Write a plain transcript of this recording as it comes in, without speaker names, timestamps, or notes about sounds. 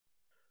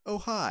Oh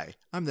hi,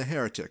 I'm the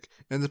Heretic,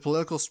 and the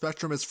political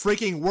spectrum is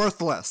freaking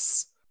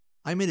worthless!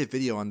 I made a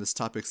video on this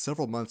topic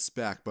several months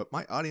back, but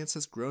my audience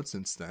has grown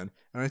since then,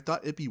 and I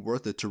thought it'd be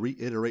worth it to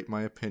reiterate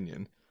my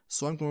opinion.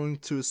 So I'm going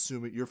to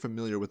assume that you're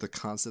familiar with the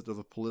concept of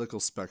a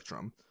political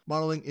spectrum,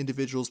 modeling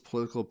individuals'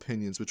 political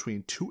opinions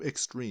between two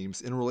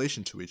extremes in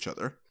relation to each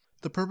other.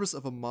 The purpose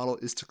of a model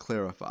is to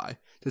clarify,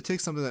 to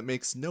take something that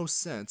makes no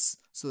sense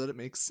so that it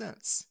makes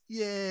sense.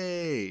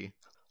 Yay!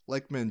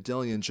 Like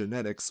Mendelian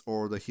genetics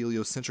or the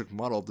heliocentric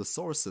model of the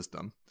solar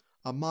system,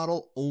 a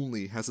model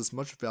only has as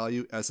much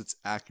value as its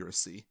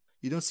accuracy.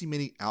 You don't see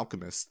many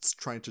alchemists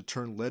trying to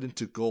turn lead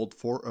into gold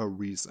for a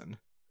reason.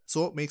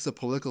 So what makes a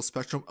political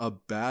spectrum a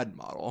bad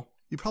model?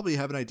 You probably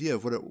have an idea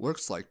of what it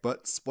looks like,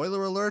 but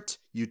spoiler alert,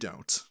 you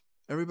don't.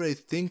 Everybody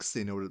thinks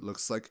they know what it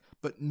looks like,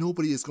 but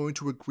nobody is going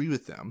to agree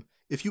with them.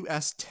 If you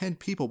ask 10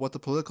 people what the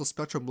political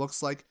spectrum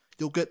looks like,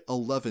 you'll get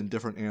 11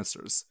 different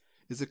answers.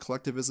 Is it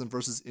collectivism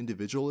versus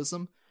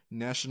individualism?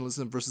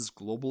 Nationalism versus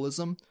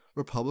globalism?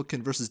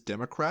 Republican versus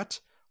Democrat?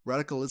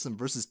 Radicalism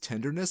versus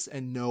tenderness?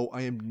 And no,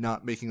 I am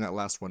not making that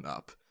last one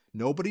up.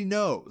 Nobody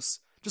knows.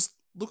 Just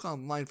look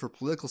online for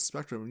political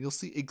spectrum and you'll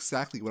see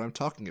exactly what I'm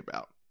talking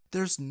about.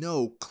 There's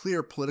no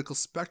clear political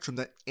spectrum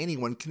that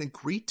anyone can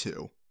agree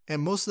to.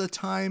 And most of the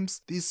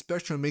times, these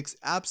spectrum makes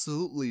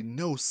absolutely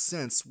no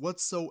sense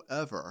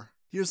whatsoever.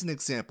 Here's an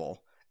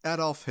example.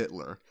 Adolf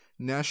Hitler,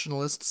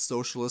 nationalist,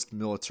 socialist,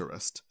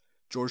 militarist.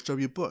 George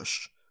W.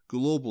 Bush,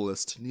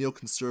 globalist,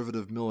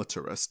 neoconservative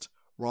militarist.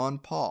 Ron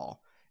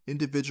Paul,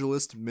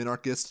 individualist,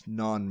 minarchist,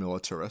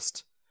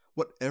 non-militarist.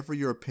 Whatever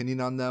your opinion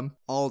on them,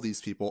 all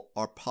these people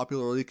are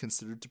popularly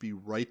considered to be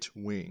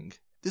right-wing.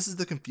 This is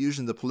the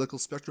confusion the political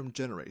spectrum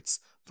generates.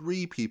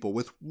 Three people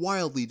with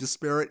wildly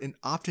disparate and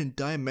often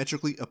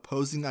diametrically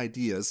opposing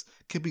ideas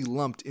can be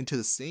lumped into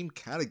the same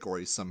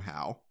category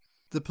somehow.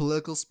 The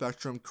political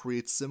spectrum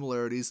creates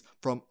similarities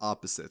from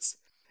opposites,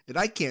 and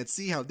I can't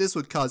see how this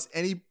would cause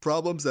any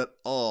problems at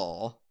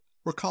all.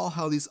 Recall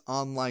how these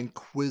online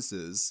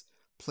quizzes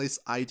place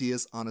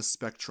ideas on a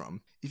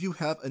spectrum. If you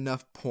have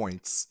enough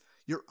points,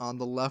 you're on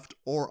the left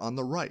or on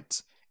the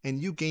right,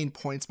 and you gain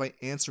points by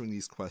answering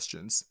these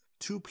questions.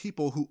 Two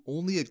people who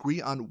only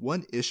agree on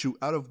one issue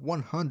out of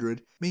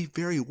 100 may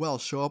very well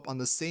show up on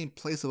the same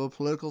place of a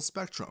political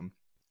spectrum.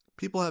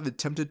 People have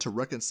attempted to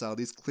reconcile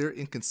these clear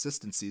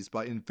inconsistencies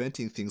by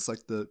inventing things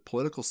like the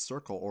political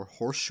circle or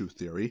horseshoe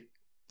theory.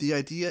 The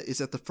idea is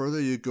that the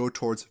further you go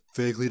towards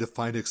vaguely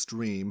defined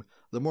extreme,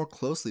 the more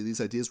closely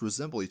these ideas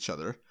resemble each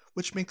other,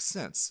 which makes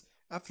sense.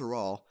 After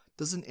all,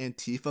 doesn't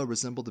Antifa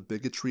resemble the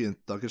bigotry and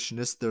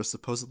thuggishness they're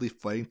supposedly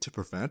fighting to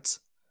prevent?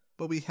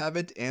 But we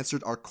haven't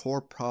answered our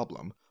core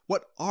problem.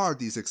 What are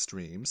these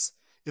extremes?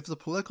 If the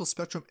political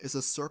spectrum is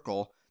a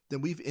circle, then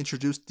we've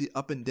introduced the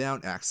up and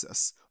down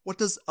axis. What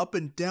does up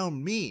and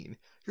down mean?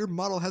 Your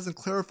model hasn't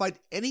clarified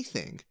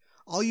anything.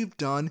 All you've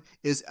done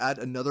is add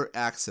another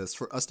axis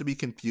for us to be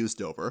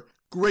confused over.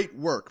 Great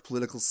work,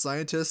 political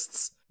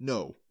scientists.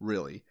 No,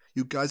 really.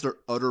 You guys are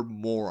utter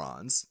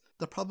morons.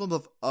 The problem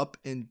of up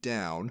and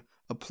down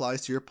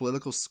applies to your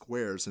political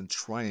squares and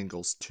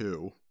triangles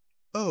too.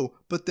 Oh,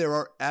 but there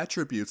are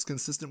attributes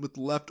consistent with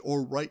left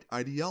or right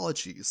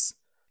ideologies.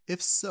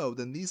 If so,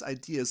 then these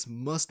ideas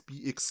must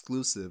be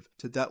exclusive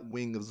to that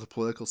wing of the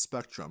political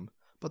spectrum.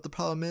 But the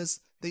problem is,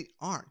 they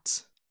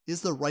aren't.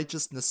 Is the right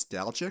just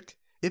nostalgic?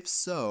 If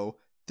so,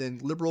 then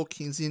liberal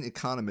Keynesian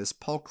economist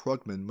Paul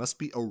Krugman must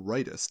be a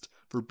rightist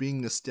for being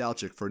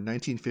nostalgic for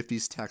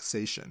 1950s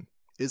taxation.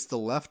 Is the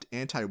left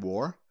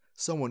anti-war?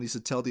 Someone needs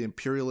to tell the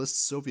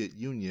imperialist Soviet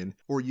Union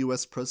or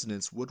US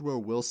Presidents Woodrow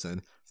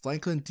Wilson,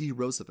 Franklin D.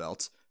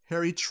 Roosevelt,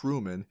 Harry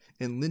Truman,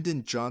 and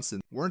Lyndon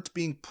Johnson weren't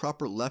being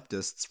proper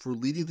leftists for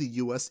leading the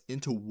US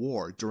into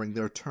war during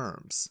their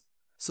terms.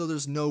 So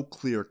there's no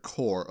clear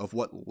core of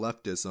what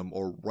leftism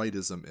or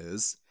rightism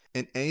is,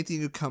 and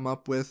anything you come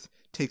up with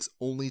takes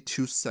only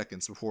 2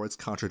 seconds before it's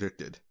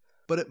contradicted.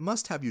 But it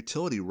must have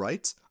utility,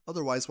 right?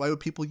 Otherwise, why would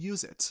people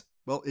use it?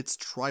 Well, it's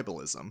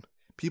tribalism.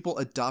 People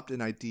adopt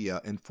an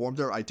idea and form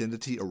their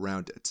identity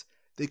around it.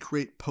 They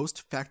create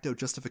post-facto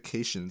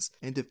justifications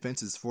and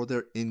defenses for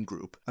their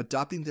in-group,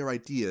 adopting their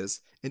ideas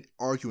and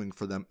arguing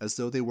for them as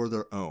though they were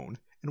their own.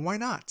 And why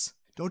not?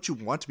 Don't you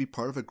want to be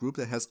part of a group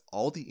that has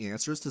all the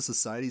answers to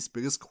society's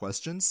biggest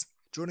questions?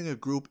 Joining a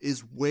group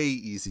is way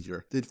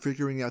easier than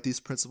figuring out these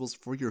principles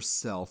for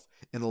yourself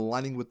and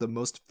aligning with the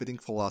most fitting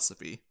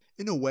philosophy.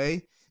 In a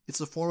way,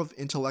 it's a form of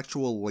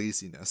intellectual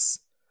laziness.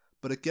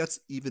 But it gets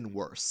even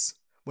worse.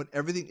 When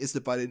everything is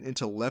divided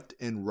into left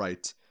and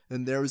right,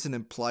 then there is an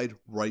implied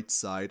right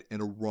side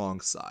and a wrong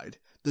side.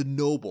 The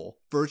noble,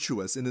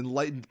 virtuous, and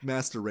enlightened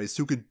master race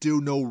who could do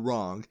no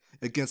wrong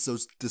against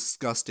those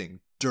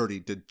disgusting, dirty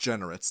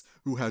degenerates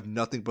who have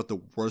nothing but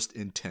the worst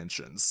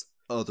intentions.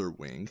 Other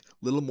wing,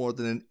 little more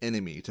than an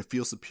enemy to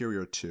feel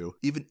superior to,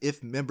 even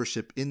if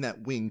membership in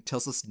that wing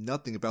tells us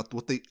nothing about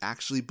what they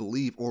actually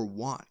believe or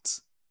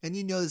want. And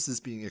you know this is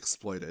being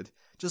exploited.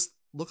 Just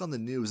Look on the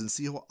news and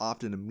see how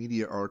often a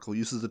media article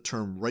uses the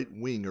term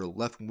right-wing or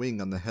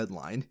left-wing on the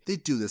headline. They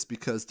do this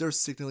because they're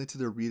signaling to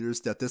their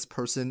readers that this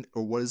person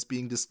or what is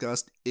being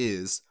discussed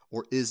is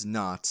or is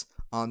not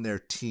on their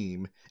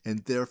team,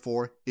 and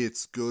therefore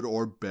it's good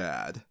or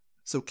bad.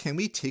 So can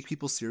we take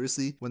people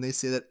seriously when they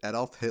say that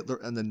Adolf Hitler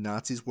and the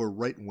Nazis were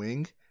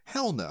right-wing?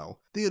 Hell no.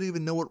 They don't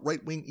even know what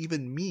right-wing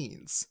even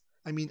means.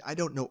 I mean, I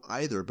don't know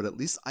either, but at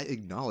least I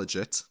acknowledge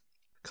it.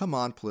 Come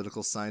on,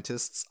 political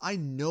scientists. I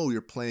know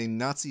you're playing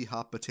Nazi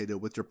hot potato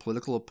with your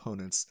political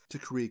opponents to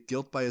create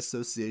guilt by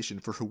association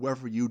for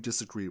whoever you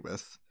disagree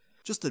with.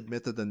 Just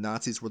admit that the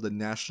Nazis were the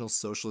National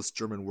Socialist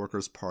German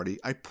Workers' Party.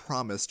 I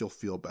promise you'll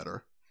feel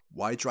better.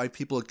 Why drive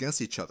people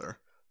against each other?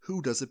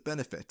 Who does it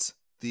benefit?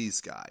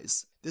 These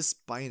guys. This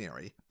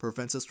binary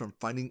prevents us from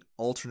finding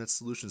alternate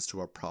solutions to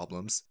our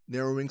problems,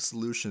 narrowing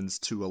solutions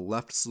to a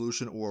left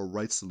solution or a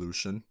right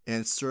solution,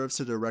 and serves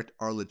to direct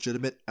our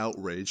legitimate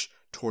outrage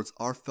towards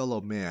our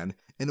fellow man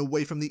and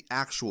away from the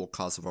actual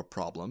cause of our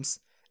problems.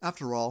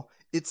 After all,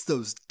 it's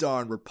those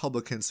darn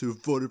Republicans who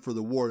voted for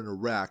the war in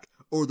Iraq,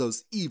 or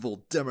those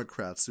evil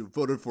Democrats who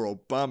voted for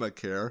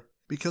Obamacare.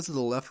 Because of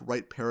the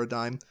left-right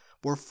paradigm,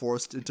 we're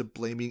forced into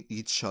blaming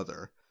each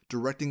other,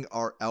 directing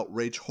our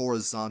outrage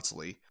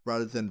horizontally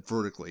rather than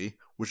vertically,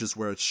 which is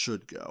where it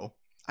should go.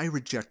 I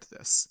reject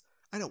this.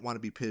 I don't want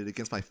to be pitted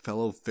against my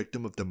fellow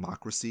victim of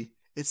democracy.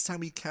 It's time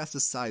we cast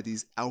aside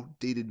these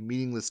outdated,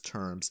 meaningless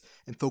terms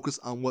and focus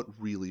on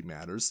what really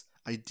matters: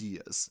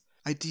 ideas.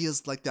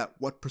 Ideas like that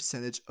what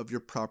percentage of your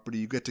property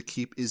you get to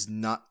keep is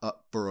not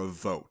up for a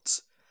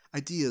vote.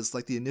 Ideas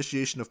like the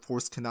initiation of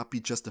force cannot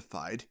be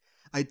justified.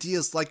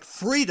 Ideas like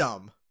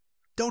freedom!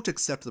 Don't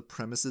accept the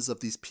premises of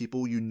these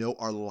people you know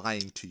are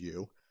lying to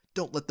you.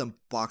 Don't let them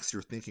box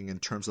your thinking in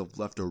terms of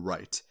left or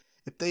right.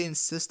 If they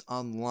insist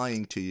on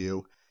lying to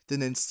you,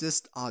 then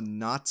insist on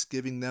not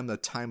giving them the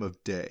time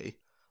of day.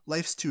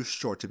 Life's too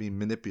short to be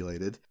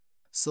manipulated.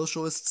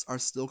 Socialists are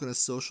still gonna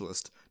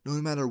socialist, no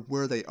matter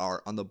where they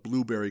are on the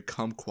blueberry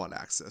kumquat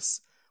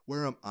axis.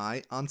 Where am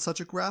I on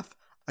such a graph?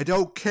 I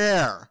don't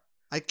care!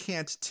 I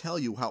can't tell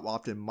you how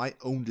often my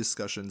own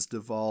discussions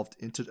devolved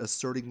into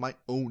asserting my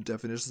own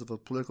definitions of a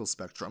political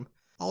spectrum.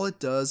 All it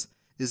does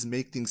is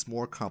make things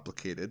more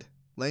complicated.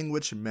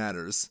 Language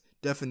matters.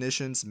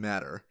 Definitions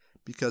matter.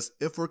 Because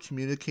if we're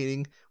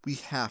communicating, we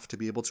have to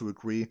be able to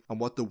agree on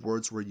what the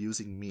words we're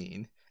using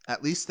mean.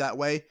 At least that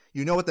way,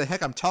 you know what the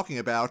heck I'm talking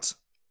about.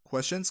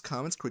 Questions,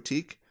 comments,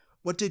 critique?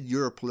 What did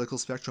your political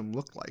spectrum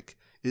look like?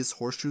 Is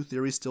horseshoe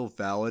theory still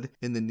valid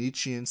in the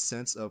Nietzschean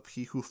sense of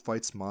he who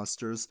fights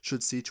monsters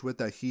should see to it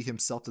that he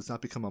himself does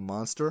not become a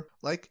monster?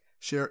 Like,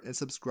 share, and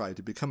subscribe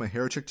to become a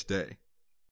heretic today.